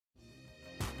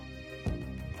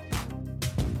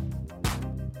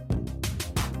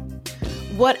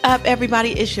What up,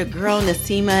 everybody? It's your girl,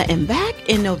 Nasima, and back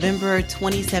in November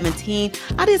 2017,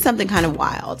 I did something kind of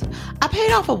wild. I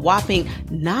paid off a whopping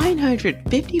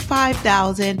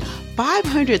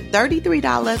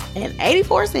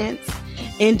 $955,533.84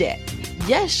 in debt.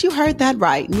 Yes, you heard that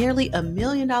right. Nearly $1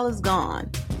 million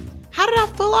gone. How did I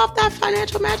pull off that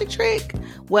financial magic trick?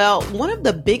 Well, one of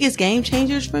the biggest game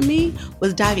changers for me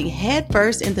was diving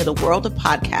headfirst into the world of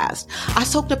podcasts. I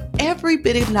soaked up every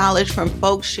bit of knowledge from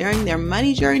folks sharing their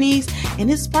money journeys, and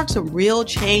it sparked some real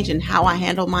change in how I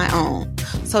handle my own.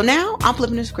 So now I'm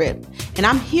flipping the script, and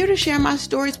I'm here to share my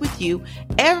stories with you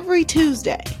every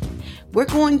Tuesday. We're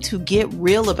going to get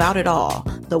real about it all.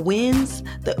 The wins,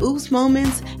 the oops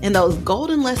moments, and those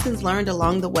golden lessons learned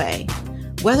along the way.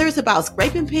 Whether it's about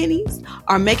scraping pennies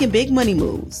or making big money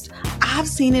moves, I've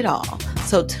seen it all.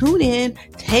 So tune in,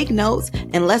 take notes,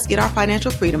 and let's get our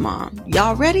financial freedom on.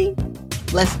 Y'all ready?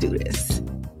 Let's do this.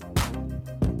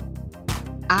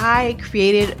 I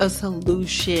created a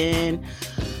solution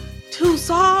to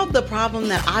solve the problem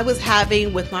that I was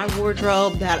having with my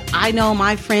wardrobe that I know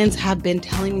my friends have been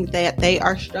telling me that they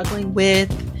are struggling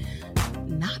with,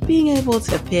 not being able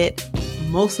to fit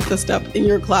most of the stuff in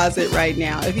your closet right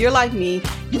now. If you're like me,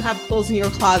 you have clothes in your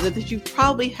closet that you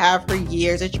probably have for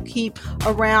years that you keep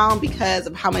around because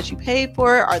of how much you paid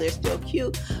for it, or they're still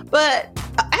cute. But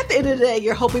at the end of the day,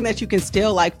 you're hoping that you can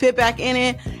still fit back in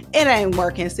it. It ain't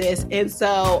working, sis. And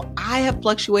so I have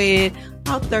fluctuated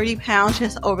about 30 pounds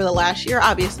just over the last year.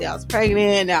 Obviously, I was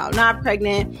pregnant, now I'm not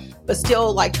pregnant, but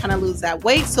still trying to lose that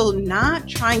weight. So not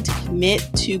trying to commit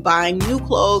to buying new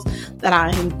clothes that I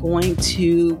am going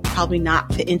to probably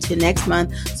not fit into next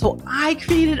month. So I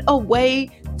created a way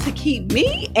to keep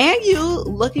me and you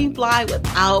looking fly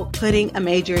without putting a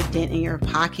major dent in your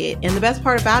pocket. And the best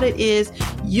part about it is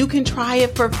you can try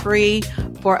it for free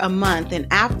for a month. And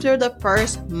after the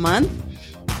first month,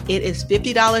 it is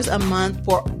 $50 a month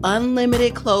for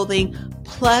unlimited clothing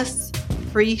plus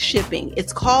free shipping.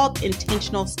 It's called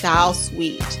Intentional Style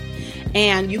Suite.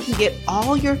 And you can get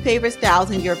all your favorite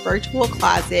styles in your virtual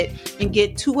closet and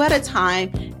get 2 at a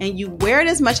time, and you wear it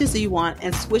as much as you want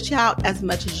and switch out as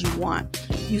much as you want.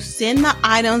 You send the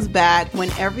items back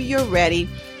whenever you're ready.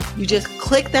 You just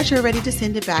click that you're ready to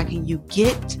send it back, and you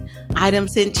get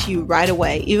items sent to you right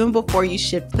away, even before you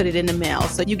put it in the mail.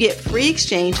 So you get free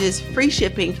exchanges, free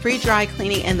shipping, free dry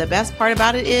cleaning, and the best part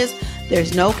about it is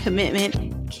there's no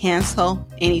commitment. Cancel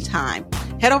anytime.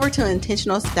 Head over to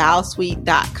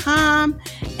intentionalstylesuite.com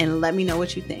and let me know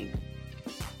what you think.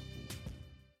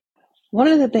 One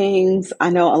of the things I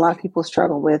know a lot of people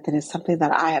struggle with, and it's something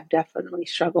that I have definitely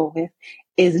struggled with,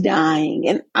 is dying.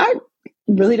 And I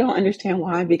really don't understand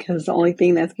why, because the only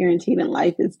thing that's guaranteed in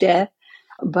life is death.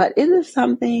 But it is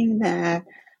something that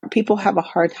people have a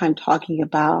hard time talking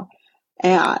about.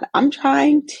 And I'm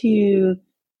trying to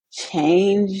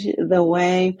change the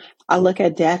way I look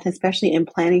at death, especially in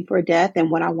planning for death and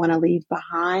what I want to leave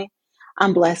behind.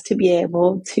 I'm blessed to be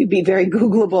able to be very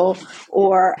Googleable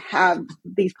or have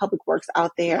these public works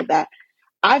out there that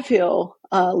I feel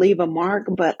leave a mark,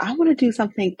 but I want to do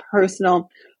something personal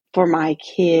for my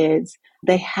kids.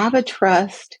 They have a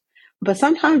trust, but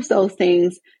sometimes those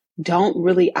things don't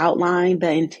really outline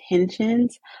the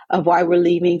intentions of why we're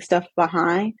leaving stuff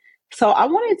behind. So I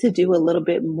wanted to do a little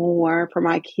bit more for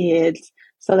my kids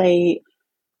so they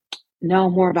know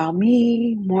more about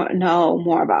me, know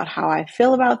more about how I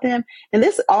feel about them. And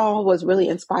this all was really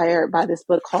inspired by this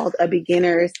book called A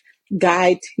Beginner's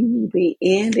Guide to the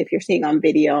End. If you're seeing on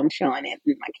video, I'm showing it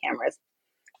in my cameras.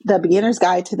 The Beginner's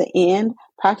Guide to the End,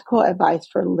 Practical Advice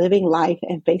for Living Life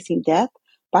and Facing Death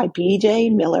by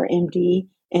B.J. Miller, MD,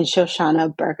 and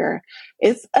Shoshana Berger.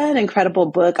 It's an incredible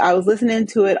book. I was listening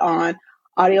to it on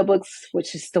audiobooks,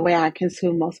 which is the way I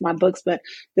consume most of my books, but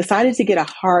decided to get a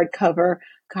hardcover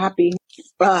copy,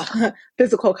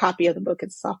 physical copy of the book.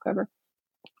 It's a soft cover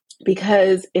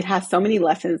because it has so many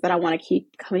lessons that I want to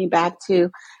keep coming back to.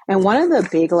 And one of the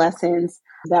big lessons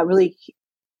that really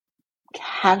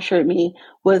captured me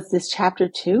was this chapter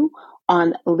 2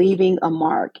 on leaving a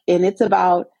mark. And it's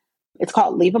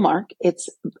called Leave a Mark. It's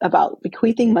about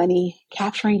bequeathing money,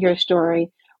 capturing your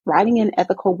story, writing an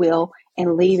ethical will,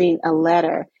 and leaving a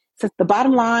letter. So the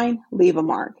bottom line, leave a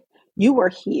mark. You were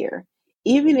here.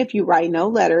 Even if you write no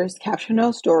letters, capture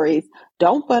no stories,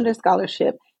 don't fund a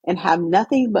scholarship, and have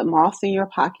nothing but moss in your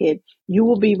pocket, you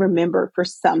will be remembered for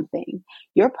something.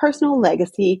 Your personal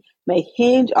legacy may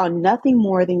hinge on nothing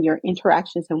more than your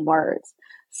interactions and words.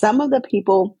 Some of the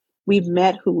people we've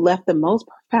met who left the most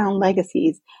profound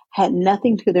legacies had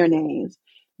nothing to their names,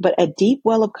 but a deep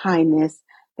well of kindness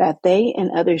that they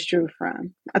and others drew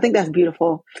from. I think that's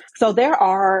beautiful. So there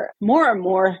are more and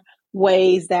more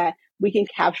ways that we can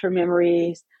capture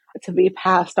memories to be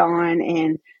passed on.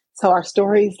 And so our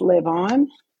stories live on.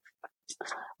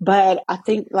 But I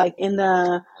think like in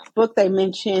the book, they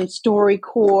mentioned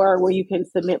StoryCorps where you can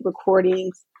submit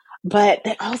recordings, but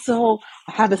they also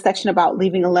have a section about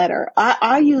leaving a letter.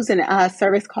 I use a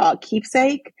service called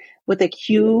Keepsake with a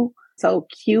Q, so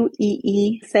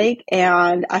QEE sake.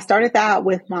 And I started that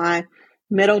with my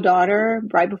middle daughter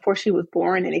right before she was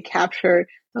born, and it captured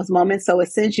those moments. So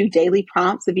it sends you daily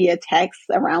prompts via text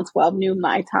around 12 noon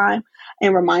my time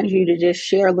and reminds you to just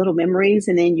share little memories,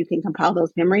 and then you can compile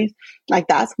those memories. Like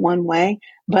that's one way.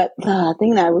 But the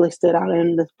thing that really stood out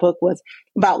in this book was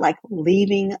about like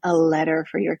leaving a letter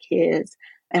for your kids.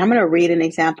 And I'm going to read an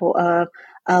example of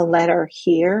a letter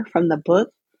here from the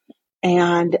book.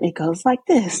 And it goes like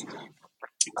this.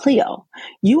 Cleo,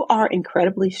 you are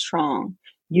incredibly strong.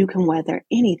 You can weather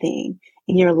anything.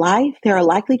 In your life, there are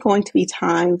likely going to be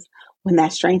times when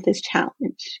that strength is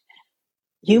challenged.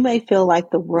 You may feel like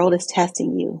the world is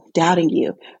testing you, doubting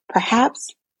you, perhaps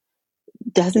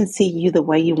doesn't see you the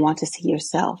way you want to see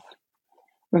yourself.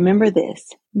 Remember this,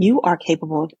 you are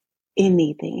capable of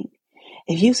anything.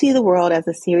 If you see the world as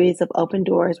a series of open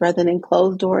doors rather than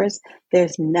closed doors,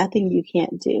 there's nothing you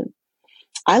can't do.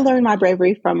 I learned my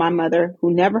bravery from my mother,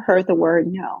 who never heard the word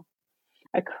no.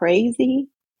 A crazy,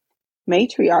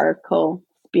 matriarchal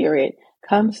spirit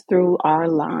comes through our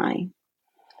line.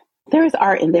 There is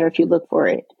art in there if you look for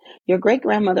it. Your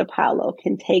great-grandmother Paolo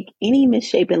can take any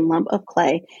misshapen lump of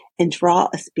clay and draw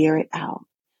a spirit out.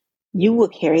 You will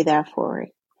carry that forward.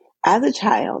 As a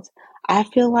child, I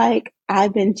feel like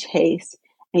I've been chased,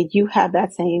 and you have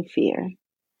that same fear.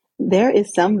 There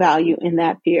is some value in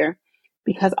that fear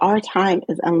because our time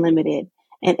is unlimited.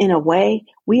 And in a way,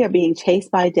 we are being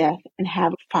chased by death and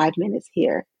have 5 minutes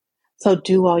here. So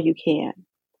do all you can.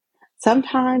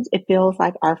 Sometimes it feels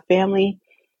like our family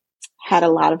had a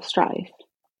lot of strife.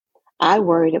 I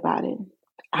worried about it.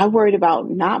 I worried about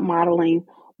not modeling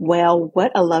well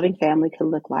what a loving family could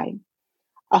look like.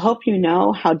 I hope you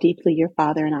know how deeply your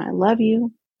father and I love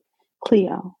you.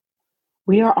 Cleo,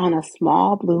 we are on a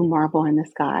small blue marble in the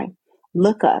sky.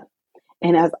 Look up,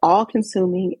 and as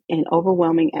all-consuming and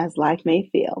overwhelming as life may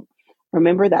feel,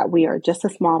 remember that we are just a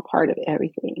small part of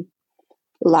everything.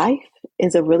 Life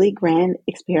is a really grand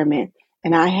experiment,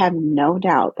 and I have no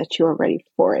doubt that you are ready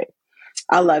for it.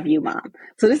 I love you, Mom.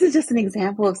 So this is just an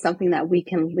example of something that we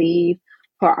can leave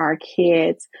for our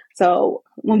kids. So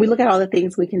when we look at all the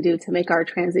things we can do to make our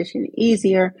transition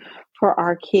easier for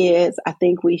our kids, I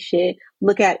think we should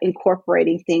look at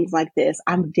incorporating things like this.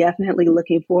 I'm definitely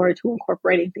looking forward to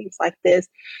incorporating things like this.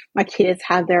 My kids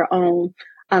have their own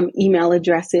email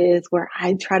addresses where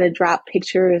I try to drop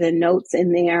pictures and notes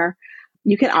in there.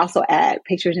 You can also add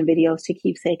pictures and videos to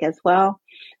Keepsake as well.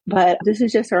 But this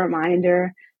is just a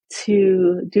reminder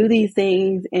to do these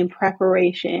things in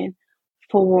preparation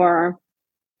for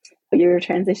your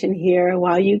transition here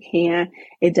while you can.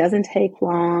 It doesn't take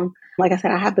long. Like I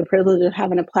said, I have the privilege of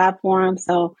having a platform.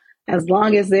 So as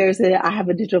long as I have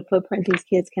a digital footprint, these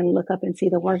kids can look up and see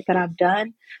the work that I've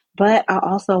done. But I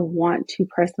also want to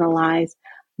personalize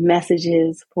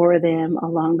messages for them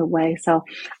along the way. So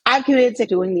I've committed to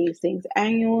doing these things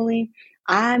annually.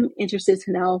 I'm interested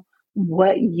to know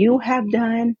what you have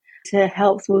done to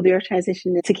help smooth your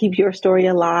transition, to keep your story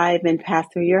alive and pass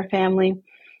through your family,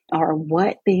 or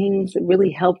what things really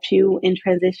helped you in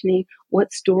transitioning,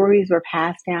 what stories were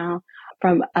passed down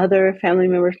from other family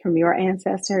members, from your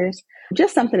ancestors.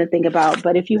 Just something to think about.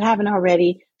 But if you haven't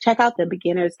already, check out the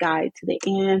Beginner's Guide to the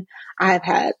End. I've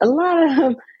had a lot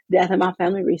of death in my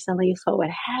family recently, so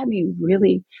it had me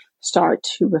really start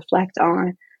to reflect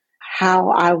on how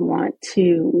I want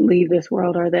to leave this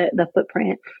world, or the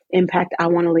footprint impact I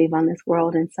want to leave on this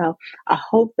world. And so I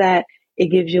hope that it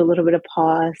gives you a little bit of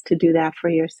pause to do that for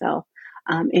yourself.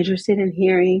 I'm interested in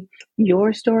hearing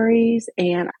your stories,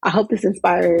 and I hope this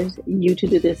inspires you to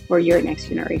do this for your next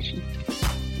generation.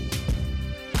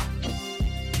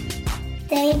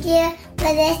 Thank you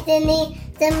for listening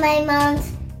to my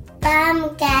mom's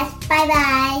podcast.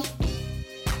 Bye-bye.